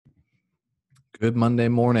Good Monday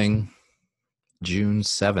morning, June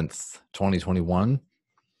 7th, 2021.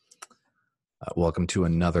 Welcome to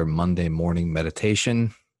another Monday morning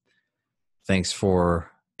meditation. Thanks for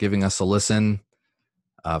giving us a listen,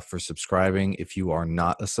 for subscribing. If you are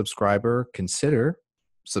not a subscriber, consider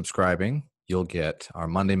subscribing. You'll get our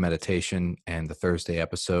Monday meditation and the Thursday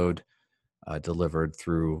episode delivered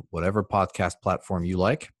through whatever podcast platform you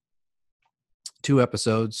like. 2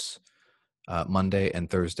 episodes, Monday and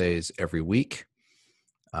Thursdays every week.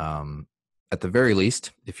 At the very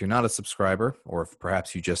least, if you're not a subscriber, or if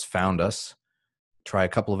perhaps you just found us, try a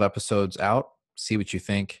couple of episodes out, see what you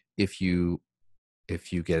think. If you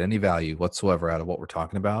get any value whatsoever out of what we're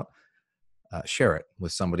talking about, share it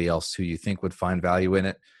with somebody else who you think would find value in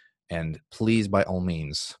it. And please, by all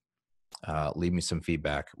means, leave me some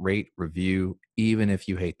feedback. Rate, review, even if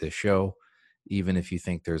you hate this show, even if you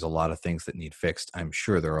think there's a lot of things that need fixed. I'm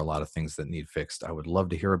sure there are a lot of things that need fixed. I would love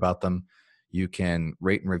to hear about them. You can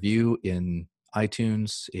rate and review in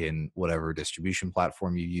iTunes, in whatever distribution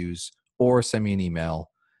platform you use, or send me an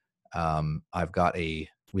email. We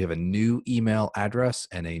have a new email address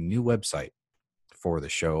and a new website for the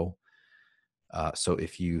show. So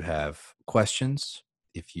if you have questions,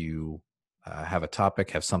 if you have a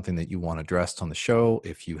topic, have something that you want addressed on the show,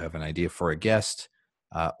 if you have an idea for a guest,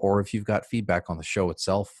 or if you've got feedback on the show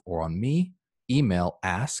itself or on me, email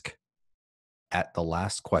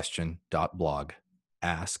ask@thelastquestion.blog.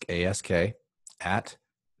 Ask, A-S-K, at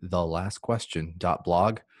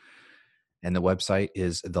thelastquestion.blog. And the website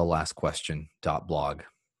is thelastquestion.blog.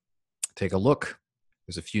 Take a look.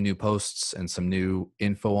 There's a few new posts and some new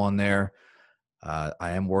info on there. I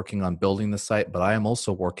am working on building the site, but I am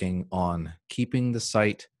also working on keeping the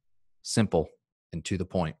site simple and to the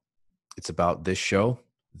point. It's about this show,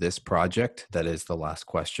 this project that is The Last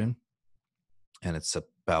Question, and it's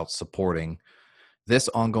about supporting this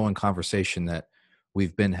ongoing conversation that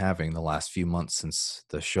we've been having the last few months since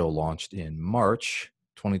the show launched in March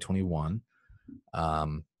 2021.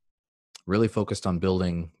 Really focused on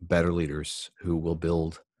building better leaders who will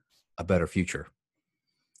build a better future.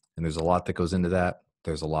 And there's a lot that goes into that.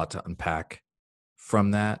 There's a lot to unpack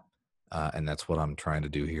from that. And that's what I'm trying to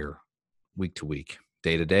do here week to week,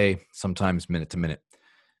 day to day, sometimes minute to minute.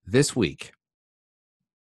 This week,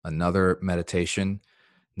 another meditation,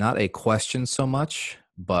 not a question so much,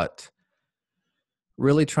 but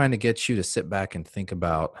really trying to get you to sit back and think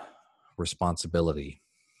about responsibility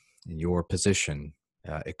in your position.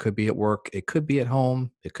 It could be at work, it could be at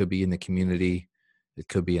home, it could be in the community, it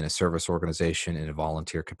could be in a service organization in a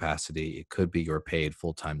volunteer capacity, it could be your paid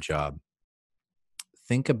full-time job.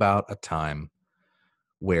 Think about a time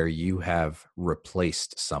where you have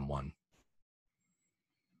replaced someone.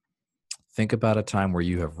 Think about a time where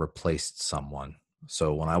you have replaced someone.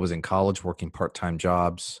 So when I was in college working part-time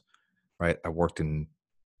jobs, right, I worked in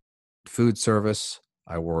food service,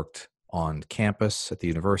 I worked on campus at the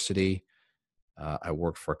university, I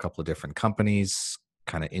worked for a couple of different companies,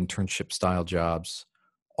 kind of internship style jobs.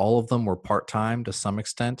 All of them were part-time to some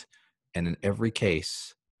extent. And in every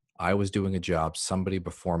case, I was doing a job somebody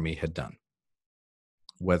before me had done.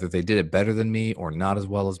 Whether they did it better than me or not as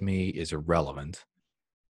well as me is irrelevant.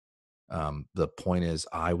 The point is,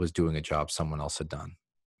 I was doing a job someone else had done.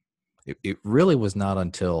 It really was not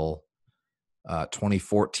until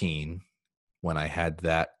 2014 when I had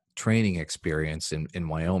that training experience in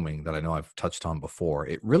Wyoming that I know I've touched on before.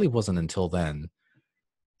 It really wasn't until then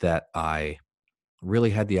that I really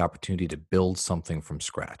had the opportunity to build something from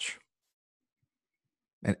scratch.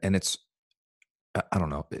 And it's, I don't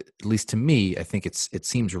know, at least to me, I think it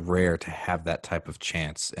seems rare to have that type of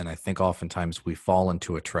chance. And I think oftentimes we fall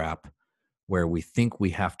into a trap where we think we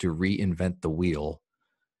have to reinvent the wheel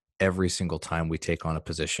every single time we take on a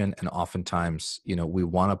position. And oftentimes, we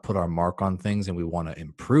want to put our mark on things and we want to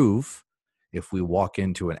improve. If we walk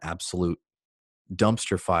into an absolute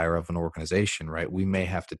dumpster fire of an organization, right, we may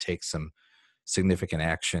have to take some significant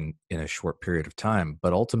action in a short period of time.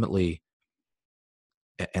 But ultimately,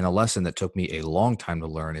 and a lesson that took me a long time to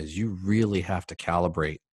learn, is you really have to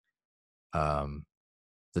calibrate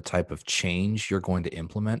the type of change you're going to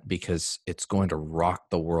implement, because it's going to rock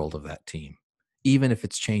the world of that team. Even if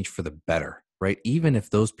it's changed for the better, right? Even if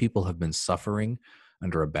those people have been suffering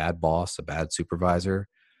under a bad boss, a bad supervisor,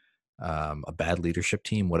 a bad leadership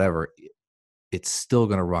team, whatever, it's still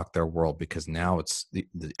going to rock their world, because now it's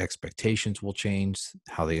the expectations will change,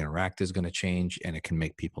 how they interact is going to change, and it can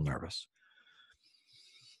make people nervous.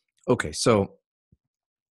 Okay, so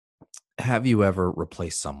have you ever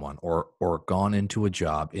replaced someone or gone into a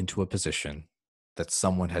job, into a position that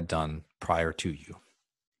someone had done prior to you?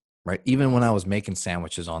 Right? Even when I was making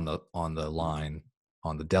sandwiches on the line,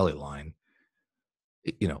 on the deli line,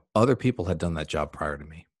 Other people had done that job prior to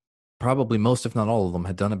me. Probably most, if not all of them,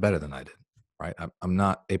 had done it better than I did. Right? I'm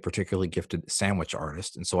not a particularly gifted sandwich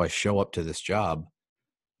artist, and so I show up to this job,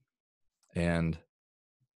 and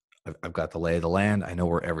I've got the lay of the land. I know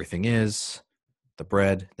where everything is: the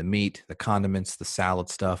bread, the meat, the condiments, the salad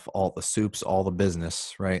stuff, all the soups, all the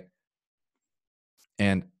business, right?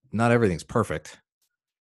 And not everything's perfect.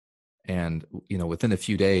 And, within a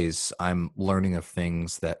few days, I'm learning of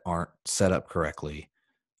things that aren't set up correctly,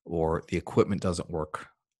 or the equipment doesn't work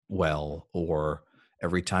well, or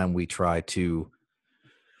every time we try to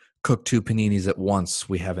cook two paninis at once,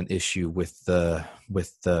 we have an issue with the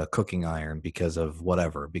cooking iron because of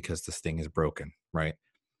whatever, because this thing is broken, right?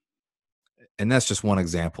 And that's just one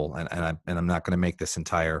example. And I'm not going to make this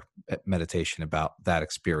entire meditation about that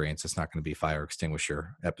experience. It's not going to be fire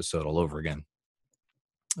extinguisher episode all over again.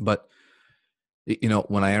 But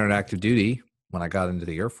when I entered active duty, when I got into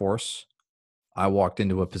the Air Force, I walked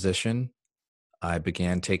into a position. I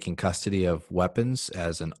began taking custody of weapons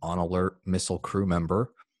as an on alert missile crew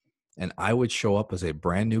member. And I would show up as a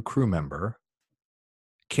brand new crew member,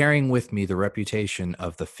 carrying with me the reputation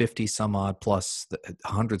of the 50 some odd plus the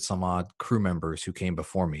 100 some odd crew members who came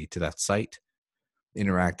before me to that site,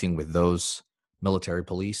 interacting with those military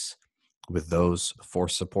police, with those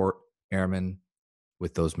force support airmen,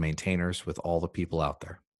 with those maintainers, with all the people out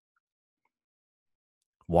there.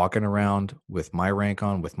 Walking around with my rank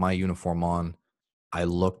on, with my uniform on, I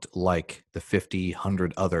looked like the 50,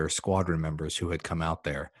 100 other squadron members who had come out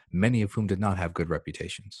there, many of whom did not have good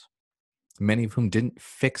reputations, many of whom didn't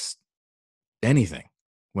fix anything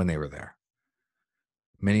when they were there,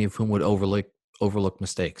 many of whom would overlook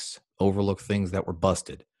mistakes, overlook things that were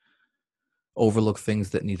busted, overlook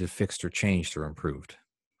things that needed fixed or changed or improved.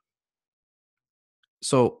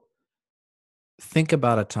 So think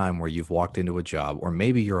about a time where you've walked into a job, or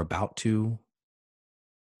maybe you're about to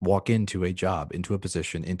walk into a job, into a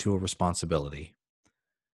position, into a responsibility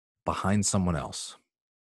behind someone else.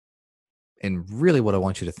 And really what I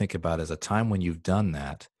want you to think about is a time when you've done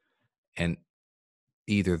that, and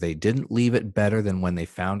either they didn't leave it better than when they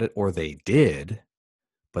found it, or they did,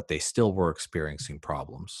 but they still were experiencing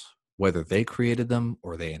problems. Whether they created them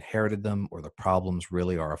or they inherited them, or the problems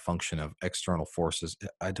really are a function of external forces,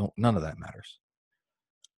 none of that matters.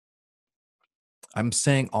 I'm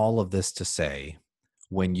saying all of this to say,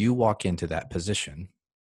 when you walk into that position,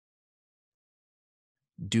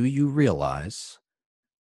 do you realize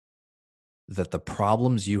that the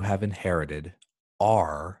problems you have inherited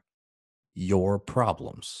are your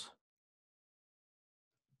problems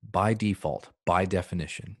by default, by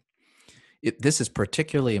definition? This is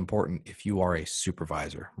particularly important if you are a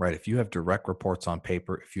supervisor, right? If you have direct reports on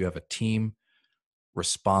paper, if you have a team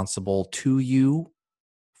responsible to you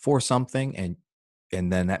for something, and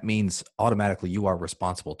then that means automatically you are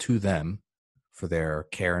responsible to them for their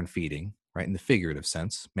care and feeding, right? In the figurative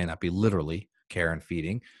sense, may not be literally care and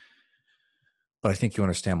feeding, but I think you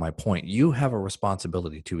understand my point. You have a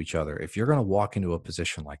responsibility to each other. If you're going to walk into a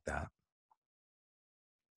position like that,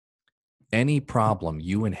 any problem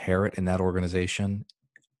you inherit in that organization,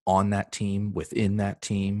 on that team, within that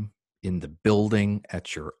team, in the building,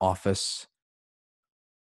 at your office,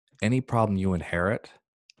 any problem you inherit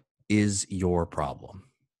is your problem.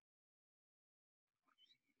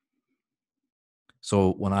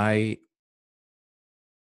 So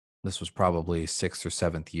this was probably 6th or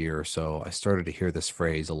 7th year, so I started to hear this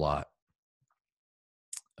phrase a lot.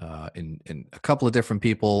 In a couple of different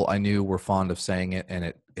people I knew were fond of saying it, and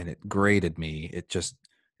it grated me. It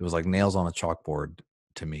was like nails on a chalkboard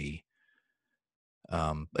to me.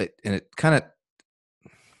 It kind of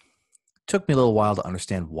took me a little while to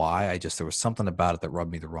understand why. There was something about it that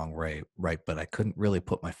rubbed me the wrong way, right? But I couldn't really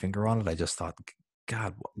put my finger on it. I just thought,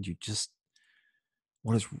 God,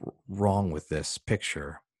 what is wrong with this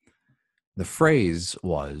picture? The phrase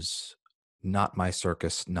was, "Not my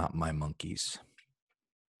circus, not my monkeys."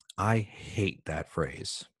 I hate that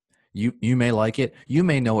phrase. You may like it. You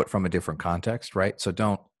may know it from a different context, right? So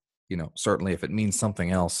don't, certainly if it means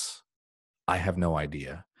something else, I have no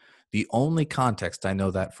idea. The only context I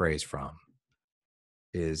know that phrase from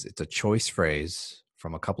is it's a choice phrase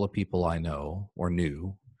from a couple of people I know or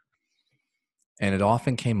knew. And it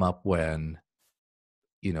often came up when,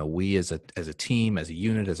 we as a team, as a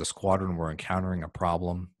unit, as a squadron, were encountering a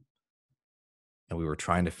problem, and we were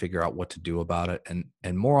trying to figure out what to do about it.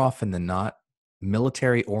 And more often than not,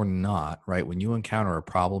 military or not, right, when you encounter a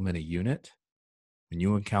problem in a unit, when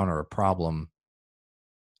you encounter a problem,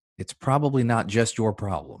 it's probably not just your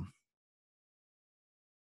problem.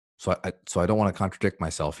 So I don't want to contradict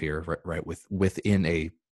myself here, right, within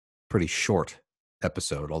a pretty short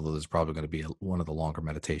episode, although there's probably going to be one of the longer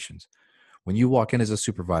meditations. When you walk in as a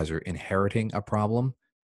supervisor inheriting a problem,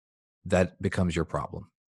 that becomes your problem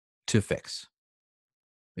to fix.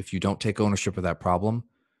 If you don't take ownership of that problem,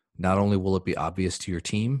 not only will it be obvious to your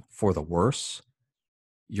team for the worse,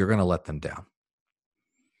 you're going to let them down.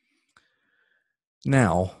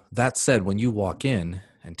 Now, that said, when you walk in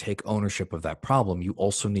and take ownership of that problem, you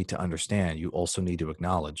also need to understand, you also need to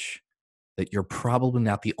acknowledge that you're probably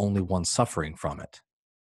not the only one suffering from it.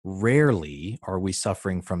 Rarely are we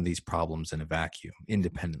suffering from these problems in a vacuum,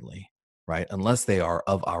 independently, right? Unless they are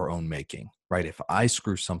of our own making, right? If I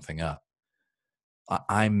screw something up,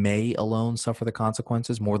 I may alone suffer the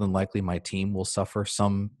consequences. More than likely, my team will suffer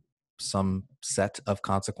some set of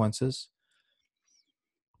consequences.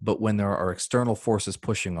 But when there are external forces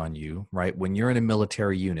pushing on you, right? When you're in a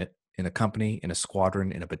military unit, in a company, in a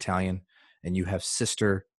squadron, in a battalion, and you have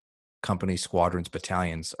sister company, squadrons,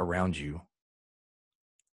 battalions around you,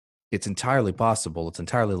 it's entirely possible, it's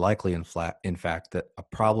entirely likely, in fact, that a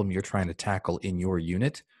problem you're trying to tackle in your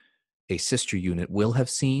unit, a sister unit will have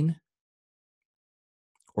seen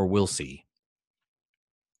or will see.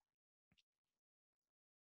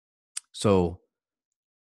 So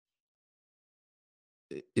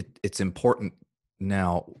it's important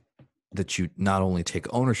now that you not only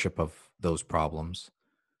take ownership of those problems,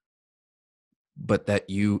 but that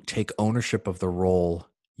you take ownership of the role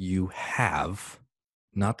you have,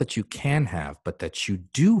 not that you can have, but that you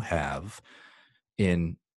do have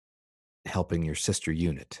in helping your sister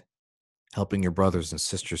unit, helping your brothers and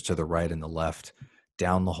sisters to the right and the left,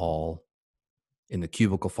 down the hall, in the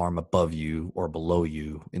cubicle farm above you or below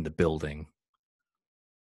you in the building,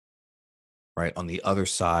 right? On the other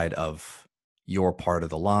side of your part of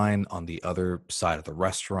the line, on the other side of the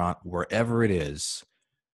restaurant, wherever it is.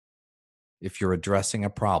 If you're addressing a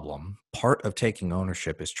problem, part of taking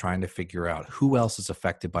ownership is trying to figure out who else is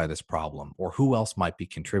affected by this problem or who else might be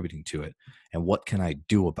contributing to it and what can I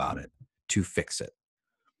do about it to fix it.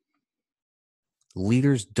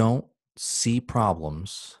 Leaders don't see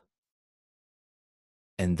problems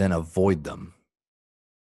and then avoid them.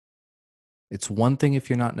 It's one thing if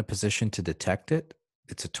you're not in a position to detect it.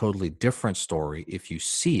 It's a totally different story if you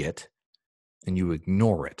see it and you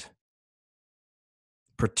ignore it,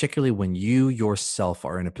 particularly when you yourself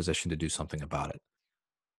are in a position to do something about it.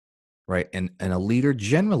 Right. And a leader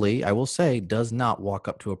generally, I will say, does not walk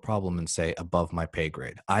up to a problem and say, above my pay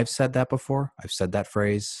grade. I've said that before. I've said that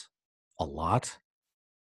phrase a lot.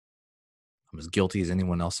 I'm as guilty as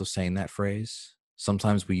anyone else of saying that phrase.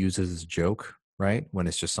 Sometimes we use it as a joke, right? When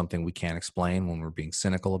it's just something we can't explain, when we're being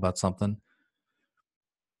cynical about something.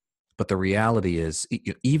 But the reality is,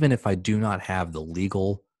 even if I do not have the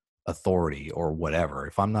legal authority or whatever,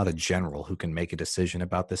 if I'm not a general who can make a decision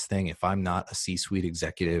about this thing, if I'm not a C-suite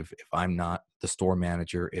executive, if I'm not the store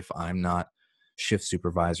manager, if I'm not shift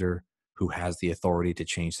supervisor who has the authority to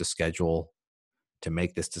change the schedule, to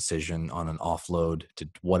make this decision on an offload, to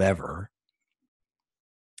whatever,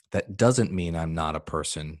 that doesn't mean I'm not a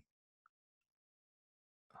person.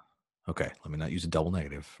 Okay, let me not use a double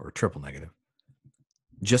negative or a triple negative.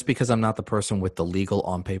 Just because I'm not the person with the legal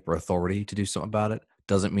on paper authority to do something about it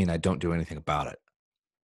doesn't mean I don't do anything about it.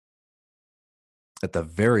 At the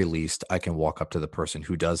very least, I can walk up to the person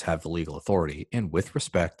who does have the legal authority and with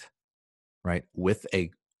respect, right, with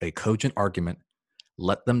a cogent argument,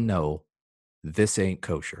 let them know this ain't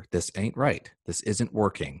kosher. This ain't right. This isn't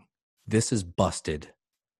working. This is busted.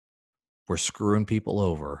 We're screwing people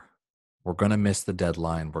over. We're going to miss the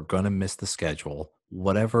deadline. We're going to miss the schedule.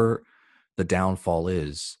 Whatever the downfall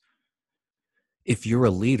is, if you're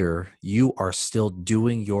a leader, you are still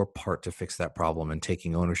doing your part to fix that problem and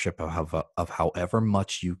taking ownership of however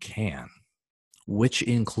much you can, which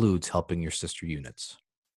includes helping your sister units.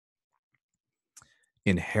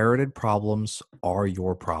 Inherited problems are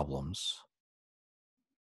your problems.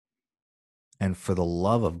 And for the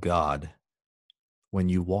love of God, when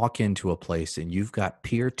you walk into a place and you've got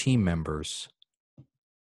peer team members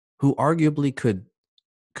who arguably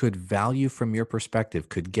could value from your perspective,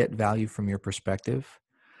 could get value from your perspective,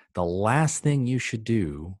 the last thing you should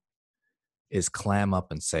do is clam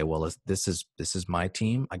up and say, well, this is my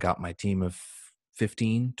team. I got my team of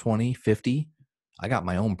 15, 20, 50. I got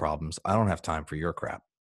my own problems. I don't have time for your crap.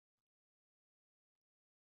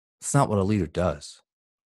 It's not what a leader does.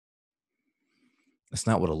 It's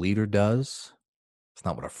not what a leader does. It's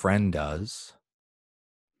not what a friend does.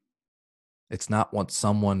 It's not what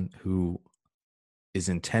someone who is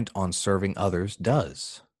intent on serving others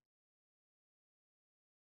does.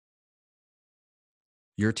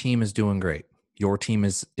 Your team is doing great. Your team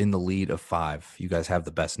is in the lead of 5. You guys have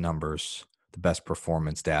the best numbers, the best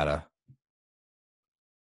performance data.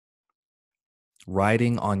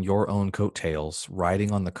 Riding on your own coattails,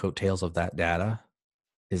 riding on the coattails of that data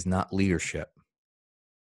is not leadership.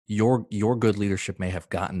 Your good leadership may have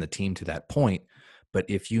gotten the team to that point, but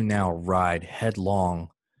if you now ride headlong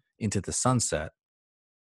into the sunset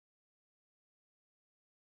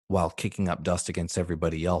while kicking up dust against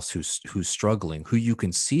everybody else who's struggling, who you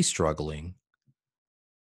can see struggling,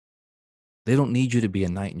 they don't need you to be a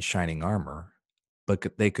knight in shining armor,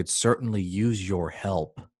 but they could certainly use your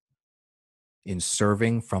help in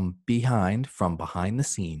serving from behind the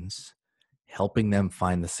scenes, helping them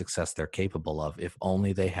find the success they're capable of if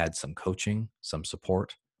only they had some coaching, some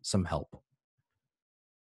support, some help.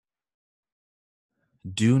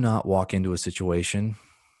 Do not walk into a situation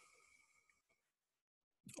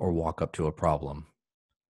or walk up to a problem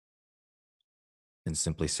and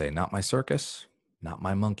simply say, not my circus, not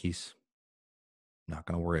my monkeys, not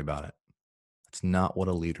going to worry about it. That's not what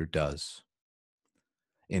a leader does.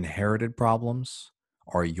 Inherited problems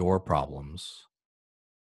are your problems.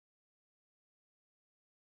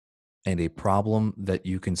 And a problem that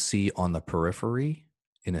you can see on the periphery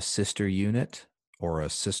in a sister unit or a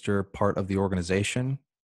sister part of the organization,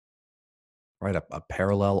 right? A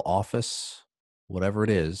parallel office, whatever it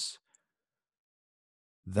is,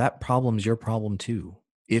 that problem's your problem too.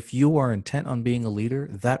 If you are intent on being a leader,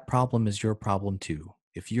 that problem is your problem too.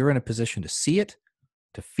 If you're in a position to see it,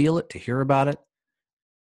 to feel it, to hear about it,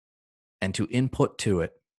 and to input to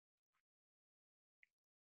it,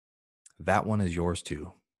 that one is yours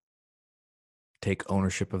too. Take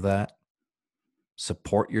ownership of that,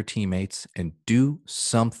 support your teammates, and do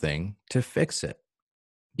something to fix it.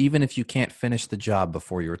 Even if you can't finish the job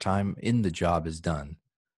before your time in the job is done.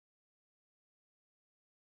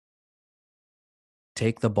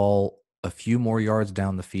 Take the ball a few more yards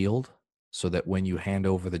down the field so that when you hand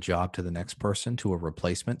over the job to the next person, to a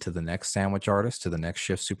replacement, to the next sandwich artist, to the next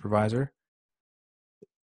shift supervisor,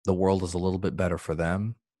 the world is a little bit better for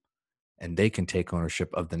them and they can take ownership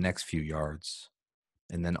of the next few yards.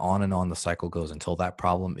 And then on the cycle goes until that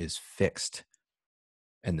problem is fixed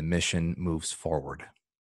and the mission moves forward.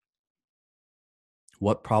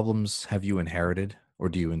 What problems have you inherited or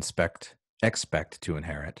do you expect to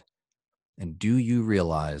inherit? And do you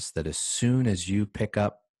realize that as soon as you pick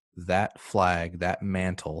up that flag, that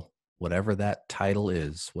mantle, whatever that title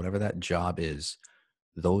is, whatever that job is,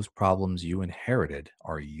 those problems you inherited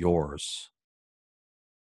are yours.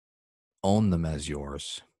 Own them as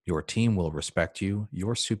yours. Your team will respect you.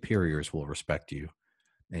 Your superiors will respect you.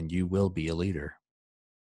 And you will be a leader.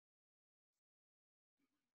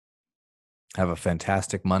 Have a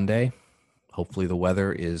fantastic Monday. Hopefully the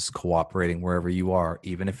weather is cooperating wherever you are.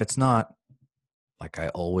 Even if it's not, like I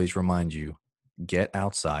always remind you, get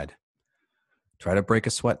outside. Try to break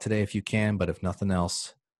a sweat today if you can, but if nothing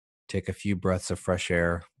else, take a few breaths of fresh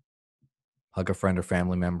air, hug a friend or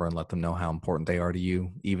family member and let them know how important they are to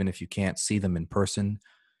you. Even if you can't see them in person,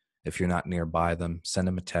 if you're not nearby them, send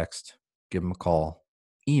them a text, give them a call,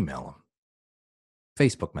 email them,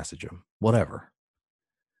 Facebook message them, whatever.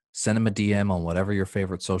 Send them a DM on whatever your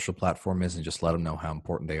favorite social platform is and just let them know how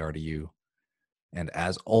important they are to you. And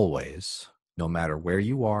as always, no matter where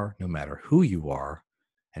you are, no matter who you are,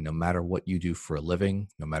 and no matter what you do for a living,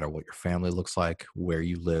 no matter what your family looks like, where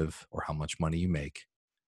you live, or how much money you make,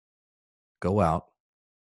 go out,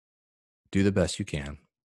 do the best you can,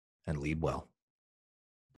 and lead well.